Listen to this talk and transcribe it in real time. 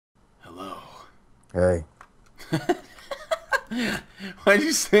Hey, Why'd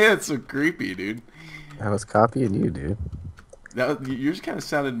you say that so creepy, dude? I was copying you, dude. Yours kind of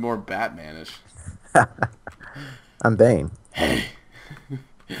sounded more Batmanish. I'm Bane. Hey,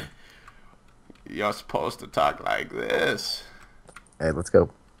 you're supposed to talk like this. Hey, let's go.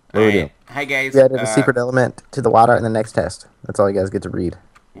 What are we doing? Alright, hi guys. We added a secret element to the water in the next test. That's all you guys get to read.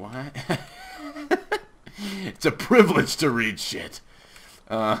 What? It's a privilege to read shit.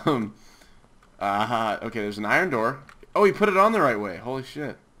 Um, okay, there's an iron door. Oh, he put it on the right way. Holy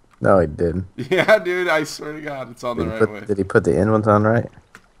shit. No, he didn't. Yeah, dude, I swear to God, it's on the right way. Did he put the end ones on right?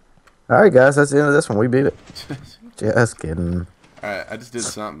 All right, guys, that's the end of this one. We beat it. Just kidding. Alright, I just did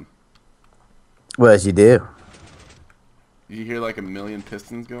something. Well, as you do. Did you hear like a million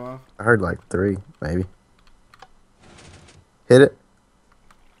pistons go off? I heard like 3, maybe. Hit it.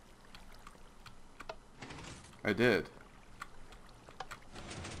 I did.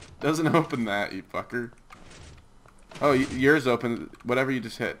 Doesn't open that, you fucker. Oh, yours open. Whatever you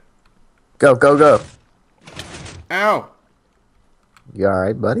just hit. Go, go, go. Ow! You all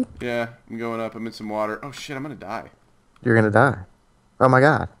right, buddy? Yeah, I'm going up. I'm in some water. Oh shit, I'm gonna die. You're gonna die. Oh my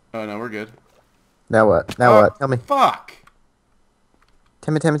God. Oh no, we're good. Now what? Now Oh, what? Tell me. fuck!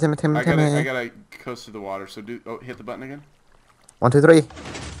 Timmy, Timmy, Timmy, Timmy, I Timmy. gotta coast to the water. So hit the button again. 1, 2, 3.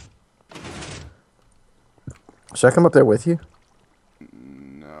 Should I come up there with you?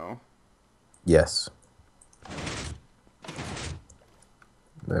 No. Yes.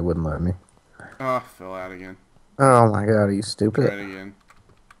 They wouldn't let me. Oh, fell out again. Oh my God, are you Try stupid? it again.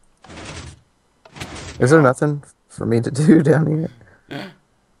 Is there nothing for me to do down here?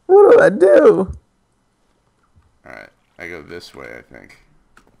 What do I do? Alright, I go this way, I think.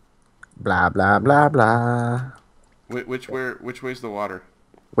 Blah, blah, blah, blah. Which way's the water?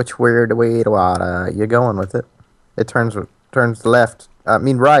 Which weird way to water? You're going with it. It turns left. I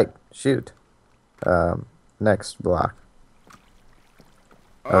mean right. Shoot. Next block.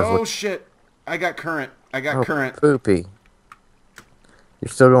 Oh shit! I got current. I got current. Poopy. You're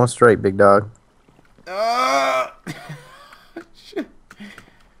still going straight, big dog. Shit.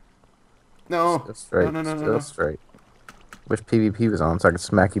 No. Still straight. No, no, no, no, Still no. straight. Wish PvP was on so I could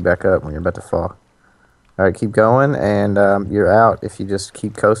smack you back up when you're about to fall. Alright, keep going, and you're out if you just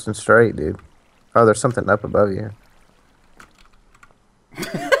keep coasting straight, dude. Oh, there's something up above you.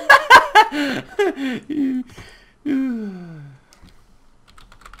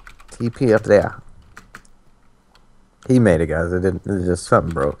 TP up there. He made it, guys. It didn't. It just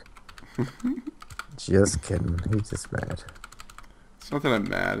something broke. Just kidding. He's just mad. It's not that I'm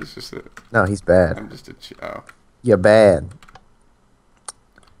mad. It's just that No, he's bad. I'm just oh. You're bad.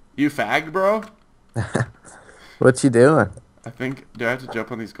 You fag, bro? What you doing? I think. Do I have to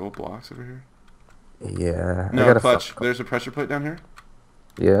jump on these gold blocks over here? Yeah. I No, got a clutch. There's a pressure plate down here.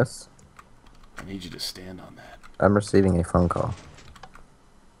 Yes. I need you to stand on that. I'm receiving a phone call.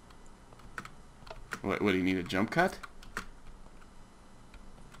 What do you need, a jump cut?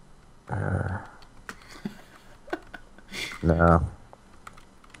 No.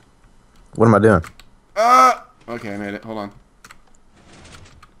 What am I doing? Okay, I made it. Hold on.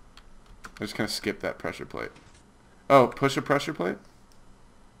 I just kind of skipped that pressure plate. Oh, push a pressure plate?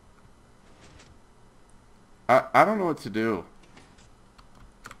 I don't know what to do.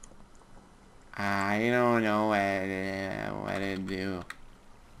 I don't know what to do.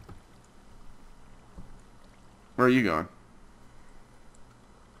 Where are you going?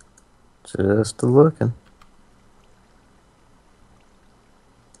 Just looking.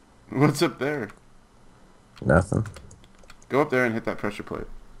 What's up there? Nothing. Go up there and hit that pressure plate.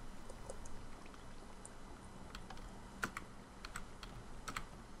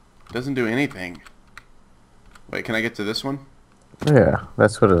 Doesn't do anything. Wait, can I get to this one? Yeah,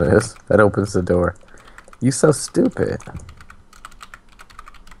 that's what it is. That opens the door. You so stupid.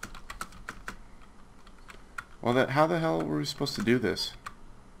 Well, how the hell were we supposed to do this?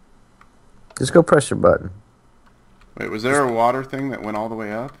 Just go press your button. Wait, was there a water thing that went all the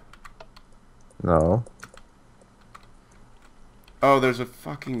way up? No. Oh, there's a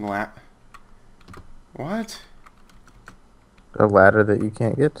fucking What? A ladder that you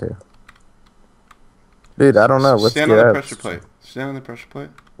can't get to. Dude, I don't know. Let's Stand get on the out. pressure plate. Stand on the pressure plate.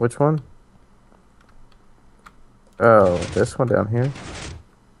 Which one? Oh, this one down here.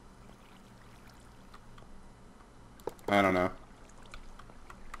 I don't know.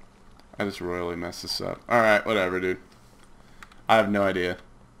 I just royally messed this up. Alright, whatever, dude. I have no idea.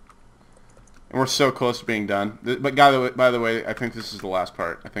 And we're so close to being done. But by the way, I think this is the last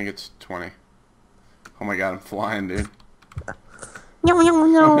part. I think it's 20. Oh my god, I'm flying, dude.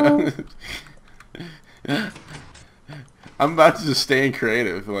 I'm about to just stay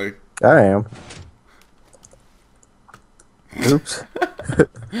creative. Like, I am. Oops.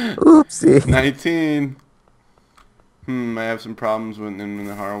 Oopsie. 19. I have some problems with in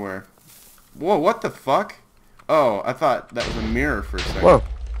the hardware. Whoa, what the fuck? Oh, I thought that was a mirror for a second. Whoa.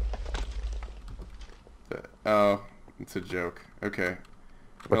 Oh, it's a joke. Okay.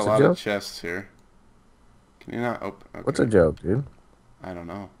 Got What's a a lot joke? of chests here. Can you not open? Okay. What's a joke, dude? I don't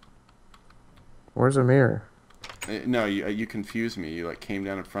know. Where's a mirror? No, you confused me. You like came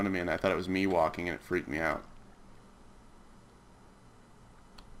down in front of me, and I thought it was me walking, and it freaked me out.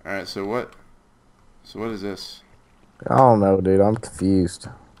 All right, so what? So what is this? I don't know, dude. I'm confused.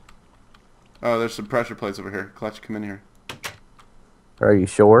 Oh, there's some pressure plates over here. Clutch, come in here. Are you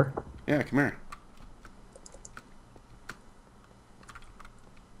sure? Yeah, come here.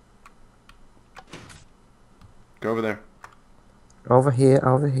 Go over there. Over here,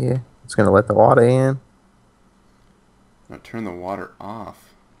 over here. It's gonna let the water in. Now turn the water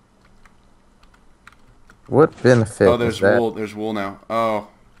off. What benefit Oh, is there's that? wool. There's wool now. Oh.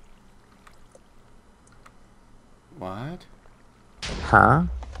 What? Huh?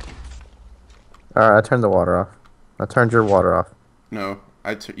 Alright, I turned the water off. I turned your water off. No,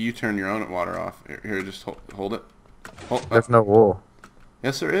 you turn your own water off. Here, just hold it. Hold. There's no wool.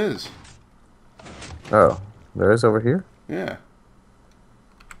 Yes, there is. Oh, there is over here? Yeah.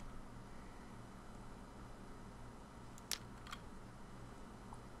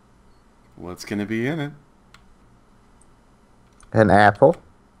 What's gonna be in it? An apple?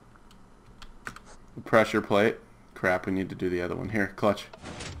 The pressure plate. Crap, we need to do the other one. Here, clutch.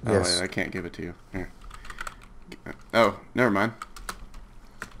 Oh, Yes. wait, I can't give it to you. Here. Oh, never mind.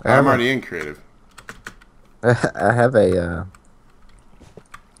 I I'm have already in creative. I have a,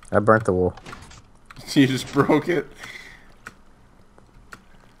 I burnt the wool. You just broke it?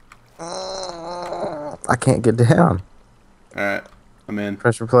 I can't get down. Alright, I'm in.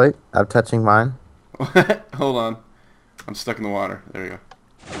 Pressure plate? I'm touching mine. Hold on. I'm stuck in the water. There we go.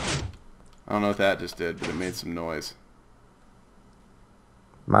 I don't know what that just did, but it made some noise.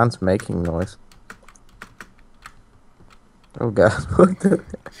 Mine's making noise. Oh god, what the?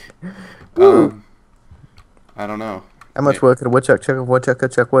 I don't know. How much wood could a woodchuck chuck? A woodchuck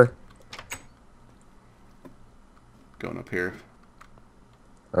could chuck wood. Going up here.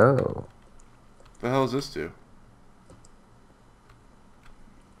 Oh. What the hell does this do?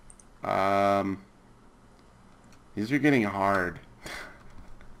 These are getting hard.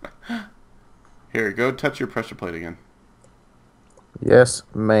 Here, go touch your pressure plate again. Yes,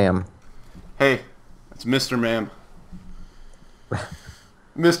 ma'am. Hey, it's Mr. Ma'am.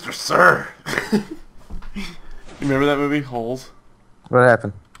 Mr. Sir. You remember that movie, Holes? What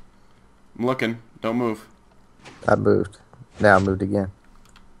happened? I'm looking. Don't move. I moved. Now I moved again.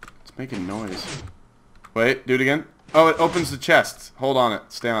 It's making noise. Wait, do it again. Oh, it opens the chest. Hold on it.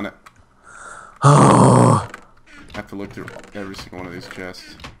 Stay on it. Oh. I have to look through every single one of these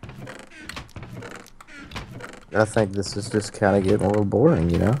chests. I think this is just kind of getting a little boring,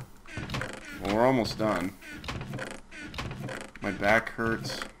 you know? Well, we're almost done. My back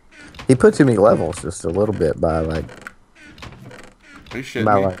hurts. He put too many levels just a little bit by like Are you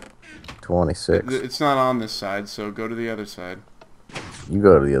shitting me? like 26. It's not on this side, so go to the other side. You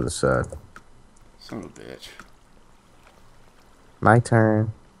go to the other side. Son of a bitch. My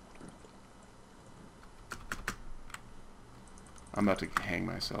turn. I'm about to hang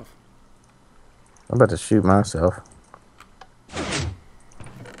myself. I'm about to shoot myself.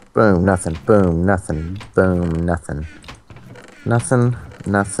 Boom, nothing. Boom, nothing. Boom, nothing. Nothing,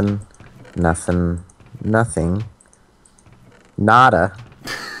 nothing, nothing, nothing. Nada.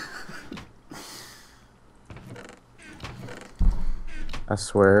 I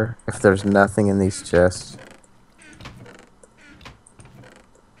swear, if there's nothing in these chests.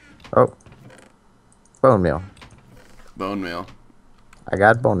 Oh. Bone meal. Bone meal. I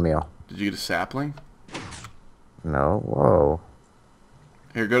got bone meal. Did you get a sapling? No, whoa.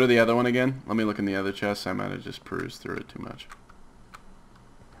 Here, go to the other one again. Let me look in the other chest. I might have just perused through it too much.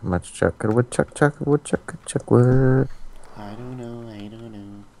 How much chuck wood, chuck wood, chuck wood. I don't know, I don't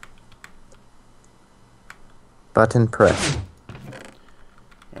know. Button press.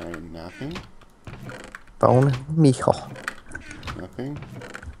 Alright, nothing. Bone meal. Nothing.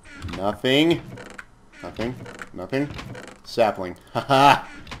 Nothing. Nothing. Nothing. Sapling. Haha.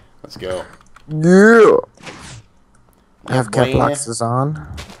 Let's go. Yeah. I have boy. cap boxes on.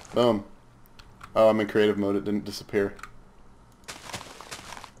 Boom. Oh, I'm in creative mode. It didn't disappear.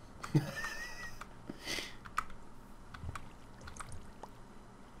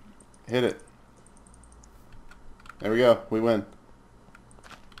 Hit it. There we go. We win.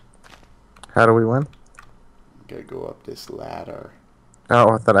 How do we win? Gotta go up this ladder. Oh,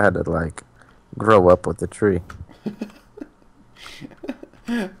 I thought I had to like grow up with the tree.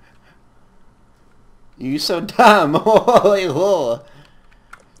 You so dumb. Holy hole.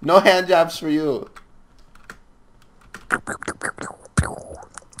 No hand jobs for you.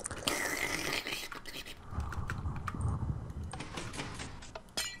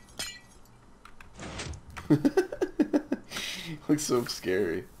 Looks so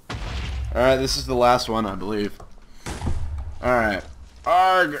scary. Alright, this is the last one, I believe. Alright.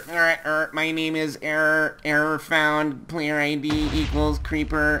 My name is error found, player ID equals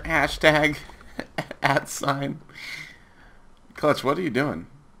creeper, hashtag, @. Clutch, what are you doing?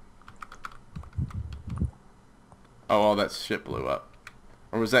 Oh, all that shit blew up.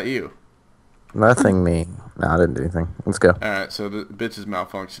 Or was that you? Nothing me. No, I didn't do anything. Let's go. Alright, so the bitch is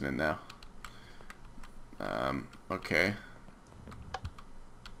malfunctioning now. Okay.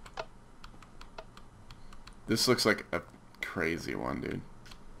 This looks like a crazy one, dude.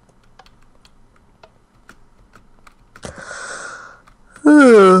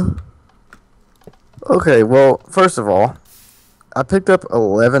 Okay, well, first of all, I picked up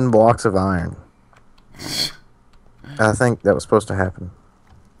 11 blocks of iron. I think that was supposed to happen.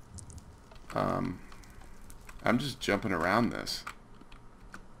 I'm just jumping around this.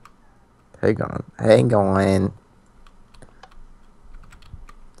 Hang on. Hang on.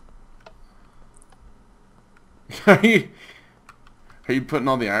 Are you putting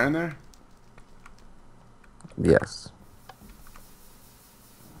all the iron there? Yes.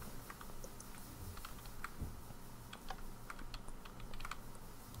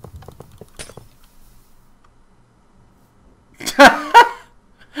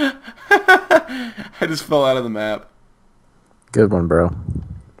 I just fell out of the map. Good one, bro.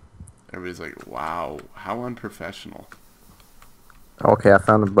 Everybody's like, wow, how unprofessional. Okay, I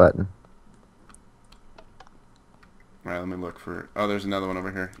found a button. Alright, let me look for... Oh, there's another one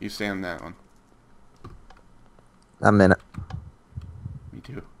over here. You stay on that one. I'm in it. Me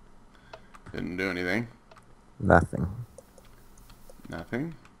too. Didn't do anything. Nothing.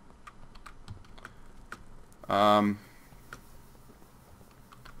 Nothing.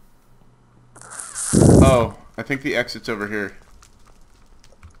 Oh, I think the exit's over here.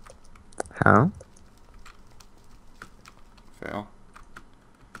 How? Fail.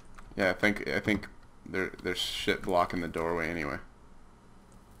 Yeah, I think there's shit blocking the doorway anyway.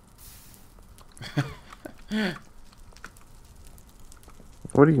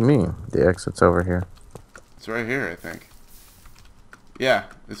 What do you mean? The exit's over here. It's right here, I think. Yeah,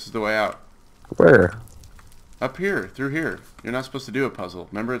 this is the way out. Where? Up here, through here. You're not supposed to do a puzzle.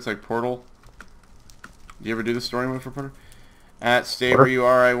 Remember, it's like Portal. Did you ever do the story mode for Portal? Stay where you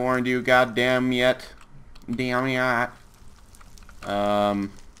are, I warned you. Goddamn yet. Damn yet.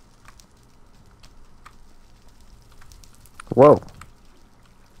 Whoa.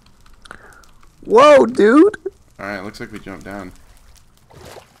 Whoa, dude. Alright, looks like we jumped down.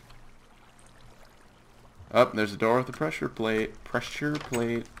 Up, there's a door with a pressure plate. Pressure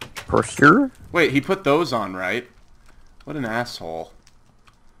plate. For sure? Wait, he put those on, right? What an asshole.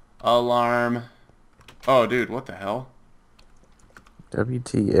 Alarm. Oh, dude, what the hell?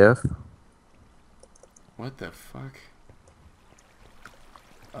 WTF? What the fuck?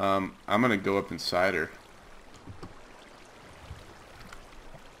 I'm gonna go up inside her.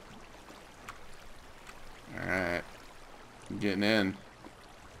 Alright. I'm getting in.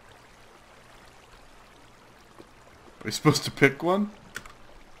 Are we supposed to pick one?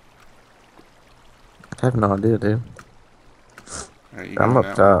 I have no idea, dude. Alright, you I'm going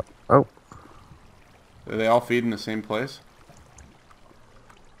up that way? top. Oh. Are they all feed in the same place?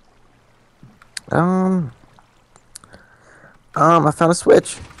 I found a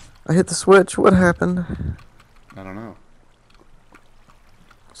switch. I hit the switch. What happened? I don't know.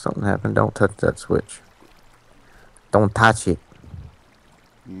 Something happened. Don't touch that switch. Don't touch it.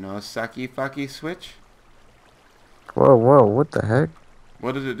 No sucky fucky switch? Whoa, whoa, what the heck?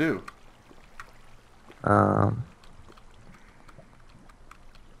 What did it do? Um,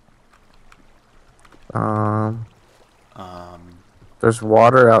 there's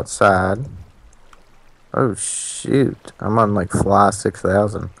water outside. Oh, shoot. I'm on, like, fly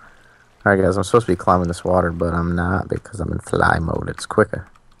 6,000. Alright, guys, I'm supposed to be climbing this water, but I'm not because I'm in fly mode. It's quicker.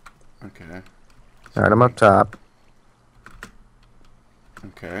 Okay. Alright, I'm up top.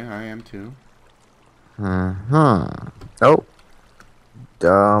 Okay, I am too. Mm-hmm. Oh.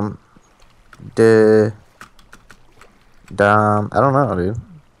 I don't know, dude.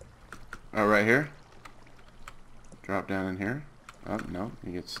 Oh, right here? Drop down in here? Oh, no,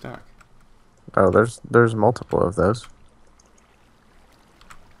 you get stuck. Oh, there's multiple of those.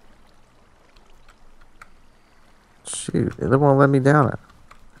 Shoot, they won't let me down it.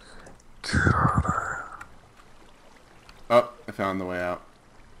 Oh, I found the way out.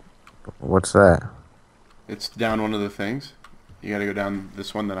 What's that? It's down one of the things. You gotta go down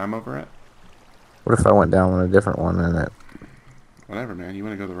this one that I'm over at. What if I went down on a different one and it? Whatever, man. You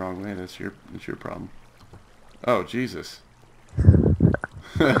want to go the wrong way? That's your problem. Oh, Jesus.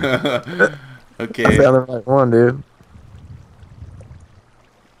 I Okay. found the right one, dude.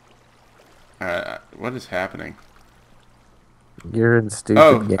 What is happening? You're in stupid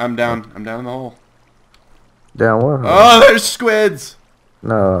Oh, game. I'm down. I'm down in the hole. Down what? Oh, there's squids.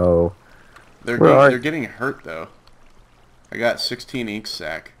 No. They're getting hurt though. I got 16 ink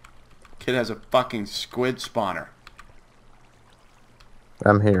sac. Kid has a fucking squid spawner.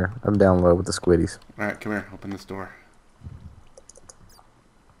 I'm here. I'm down low with the squiddies. All right, come here. Open this door.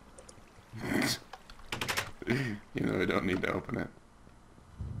 You know I don't need to open it.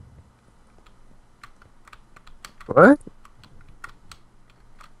 What?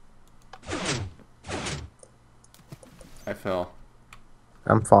 I fell.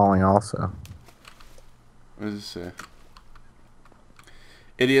 I'm falling also. What does it say?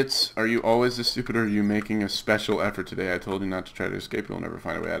 Idiots, are you always this stupid or are you making a special effort today? I told you not to try to escape. You'll never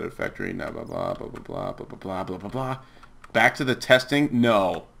find a way out of the factory. Now blah blah blah blah blah blah blah blah blah blah blah. Back to the testing?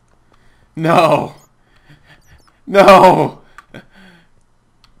 No. No. No.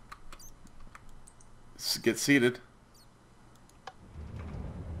 Get seated.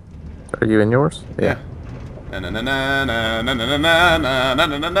 Are you in yours? Yeah. Hey, look,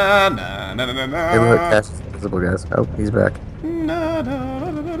 Kash is invisible, guys. Oh, he's back.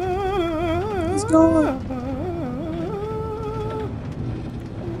 He's gone.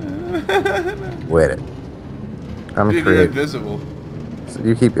 Wait it. I'm Dude, you're creative. invisible. So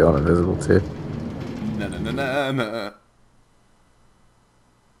you keep going invisible too.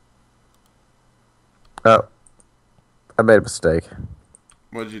 Oh, I made a mistake.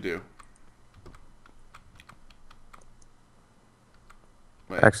 What'd you do?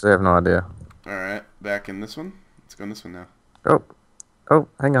 Wait. Actually, I have no idea. Alright, back in this one. Let's go in this one now. Oh,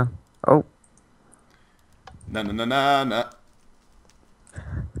 hang on. Oh, Na.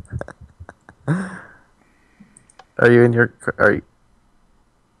 are you in your? Are you?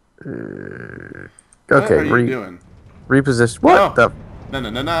 What Okay, are you doing? reposition. What Oh. the?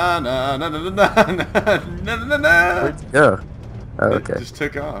 Na. Where'd you go? Oh, It okay. just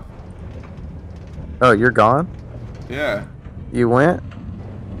took off. Oh, you're gone. Yeah. You went?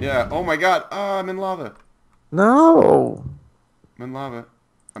 Yeah. Oh my god. Oh, I'm in lava. No, I'm in lava.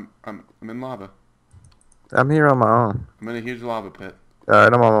 I'm in lava. I'm here on my own. I'm in a huge lava pit. All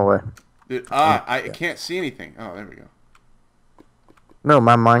right, I'm on my way. Dude, I can't see anything. Oh, there we go. No,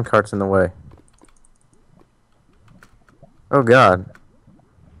 my minecart's in the way. Oh God.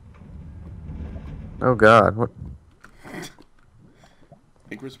 Oh God. What? I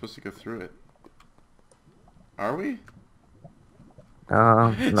think we're supposed to go through it. Are we?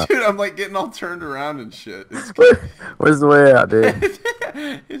 No. Dude, I'm like getting all turned around and shit. It's Where's the way out, dude?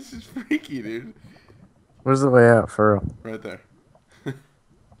 it's just freaky, dude. Where's the way out, for real? Right there.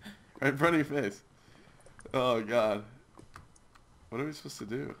 Right in front of your face. Oh, God. What are we supposed to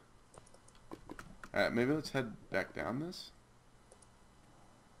do? Alright, maybe let's head back down this.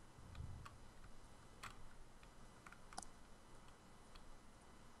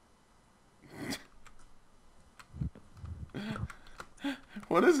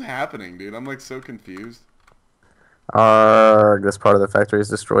 What is happening, dude? I'm like so confused. This part of the factory is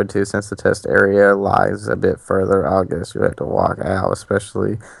destroyed too. Since the test area lies a bit further, I'll guess you have to walk out.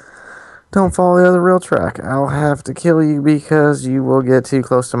 Especially, don't follow the other rail track. I'll have to kill you because you will get too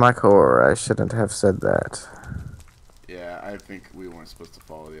close to my core. I shouldn't have said that. Yeah, I think we weren't supposed to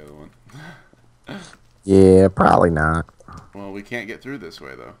follow the other one. Yeah, probably not. Well, we can't get through this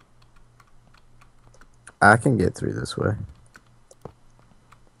way, though. I can get through this way.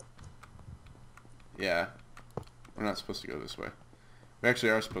 Yeah. We're not supposed to go this way. We actually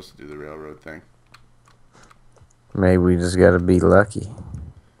are supposed to do the railroad thing. Maybe we just gotta be lucky.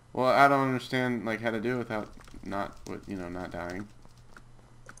 Well, I don't understand like how to do it without not dying.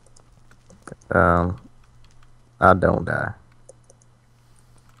 I don't die.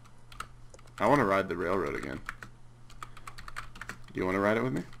 I want to ride the railroad again. Do you want to ride it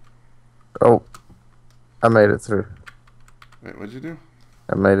with me? Oh, I made it through. Wait, what'd you do?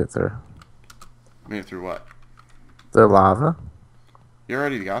 I made it through. Made it through what? The lava? You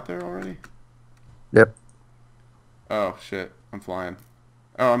already got there already? Yep. Oh, shit. I'm flying.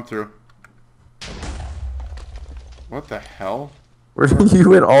 Oh, I'm through. What the hell? You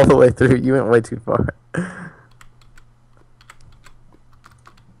went all the way through. You went way too far.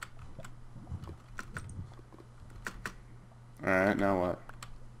 Alright, now what?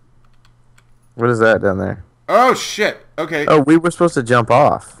 What is that down there? Oh shit. Okay. Oh, we were supposed to jump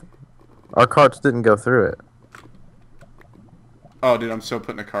off. Our carts didn't go through it. Oh, dude, I'm so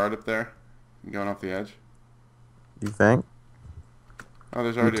putting a card up there. I'm going off the edge. You think? Oh,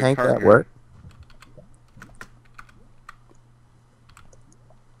 there's You already a tank cart that here. work?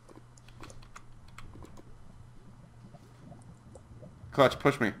 Clutch,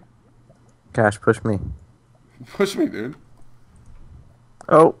 push me. Cash, push me. Push me, dude.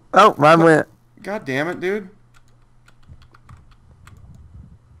 Oh, mine went. God damn it, dude.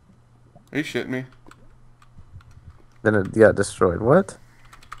 Are you shitting me? Then it got destroyed. What?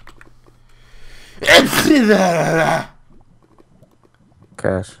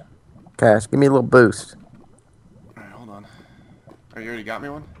 Cash. Cash, give me a little boost. Alright, hold on. Oh, you already got me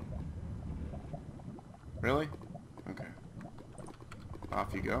one? Really? Okay.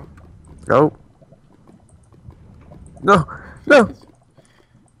 Off you go. Oh. No. No.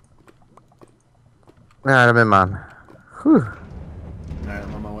 Alright, I'm in mine. Whew. Alright,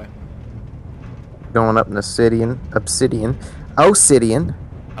 I'm on my way. Going up in Obsidian. Obsidian. Obsidian.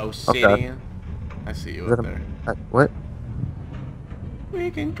 Obsidian. I see you Is that up there. What? We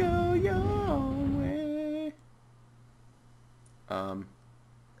can go your way.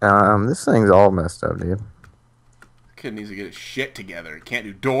 This thing's all messed up, dude. Kid needs to get his shit together. Can't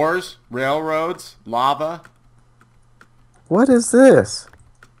do doors, railroads, lava. What is this?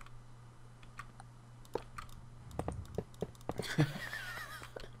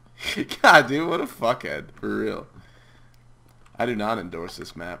 God, dude, what a fuckhead. For real. I do not endorse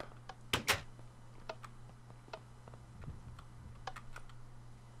this map.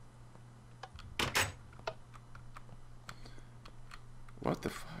 What the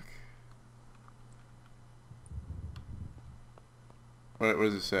fuck? What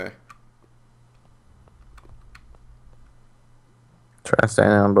does it say? Try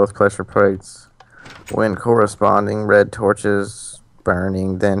standing on both pressure plates. When corresponding, red torches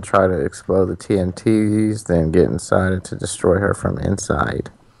burning, then try to explode the TNTs, then get inside it to destroy her from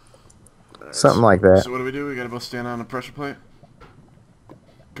inside. Something like that. So what do? We gotta both stand on a pressure plate?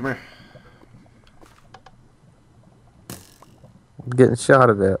 Come here. I'm getting shot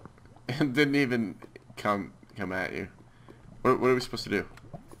at it. It didn't even come at you. What are we supposed to do?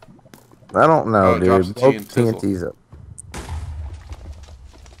 I don't know, Oh, it drops dude. the Both TNTs. TNTs up.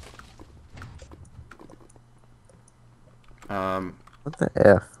 What the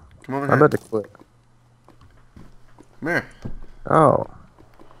F? Come over I'm here. about to quit. Come here. Oh.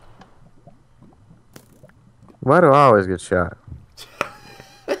 Why do I always get shot?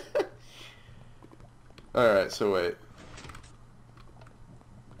 Alright, so wait.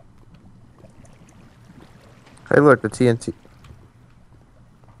 Hey, look, the TNT.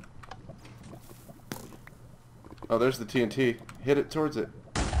 Oh, there's the TNT. Hit it towards it.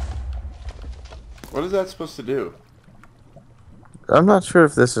 What is that supposed to do? I'm not sure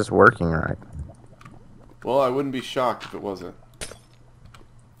if this is working right. Well, I wouldn't be shocked if it wasn't.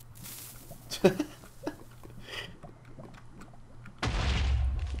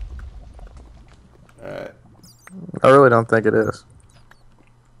 Alright. I really don't think it is.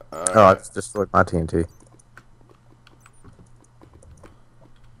 Alright. Oh, it's just like my TNT.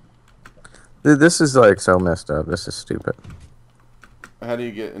 Dude, this is like so messed up. This is stupid. How do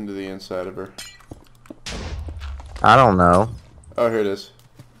you get into the inside of her? I don't know. Oh, here it is.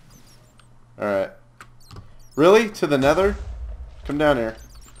 Alright. Really? To the nether? Come down here.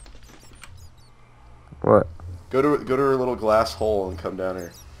 What? Go to her little glass hole and come down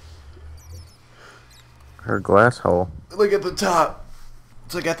here. Her glass hole. Look at the top.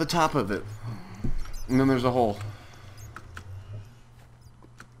 It's like at the top of it. And then there's a hole.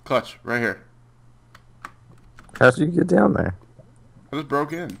 Clutch, right here. How'd you get down there? I just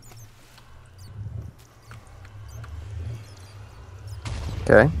broke in.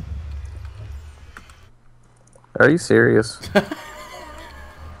 Okay. Are you serious?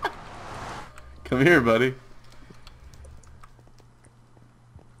 Come here, buddy.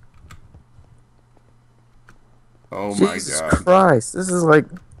 Oh my Jesus god. Christ. This is like...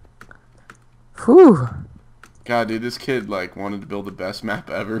 Whew. God, dude, this kid, like, wanted to build the best map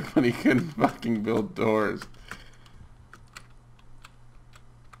ever, but he couldn't fucking build doors.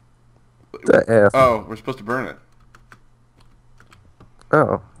 The F. Oh, we're supposed to burn it.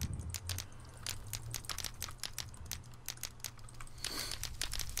 Oh.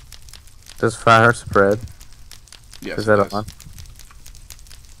 Does fire spread? Yes, Is that it does. on?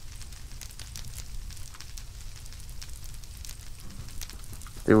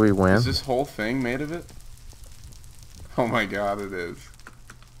 Did we win? Is this whole thing made of it? Oh my god, it is.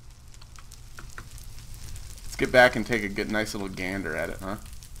 Let's get back and take a good, nice little gander at it, huh?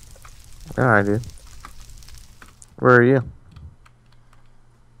 Alright, dude. Where are you?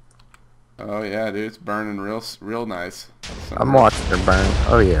 Oh yeah, dude, it's burning real nice. I'm watching her burn.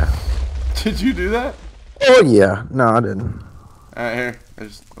 Oh yeah. Did you do that? Oh yeah. No, I didn't. Alright, here.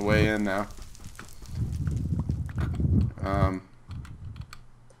 There's a way in now.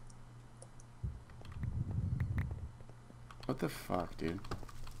 What the fuck, dude?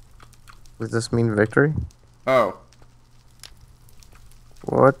 Does this mean victory? Oh.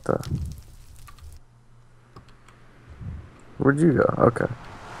 What the? Where'd you go? Okay.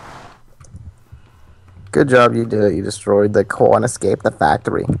 Good job, you did it. You destroyed the core and escaped the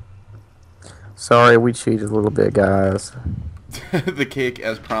factory. Sorry, we cheated a little bit, guys. The cake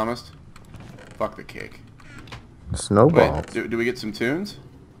as promised. Fuck the cake. Snowball. Wait, do we get some tunes?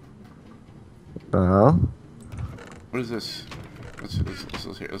 No. What is this? Let's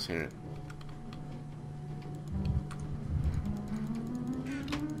hear it.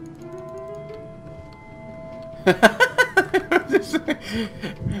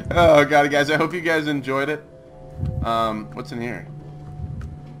 Oh god, guys, I hope you guys enjoyed it. What's in here?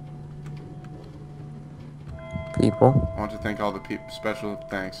 People. I want to thank all the people. Special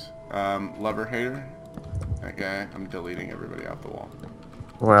thanks. Lover hater. That guy. I'm deleting everybody off the wall.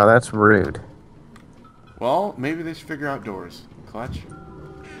 Wow, that's rude. Well, maybe they should figure out doors. Clutch.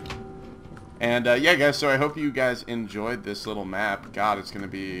 And yeah, guys. So I hope you guys enjoyed this little map. God, it's gonna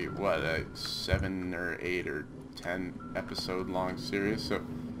be what, a 7 or 8 or 10 episode long series. So,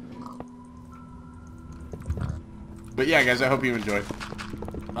 but yeah, guys. I hope you enjoyed.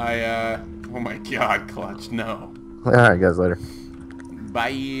 Oh my God, Clutch. No. All right, guys. Later.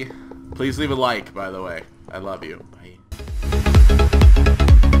 Bye. Please leave a like, by the way. I love you. Bye.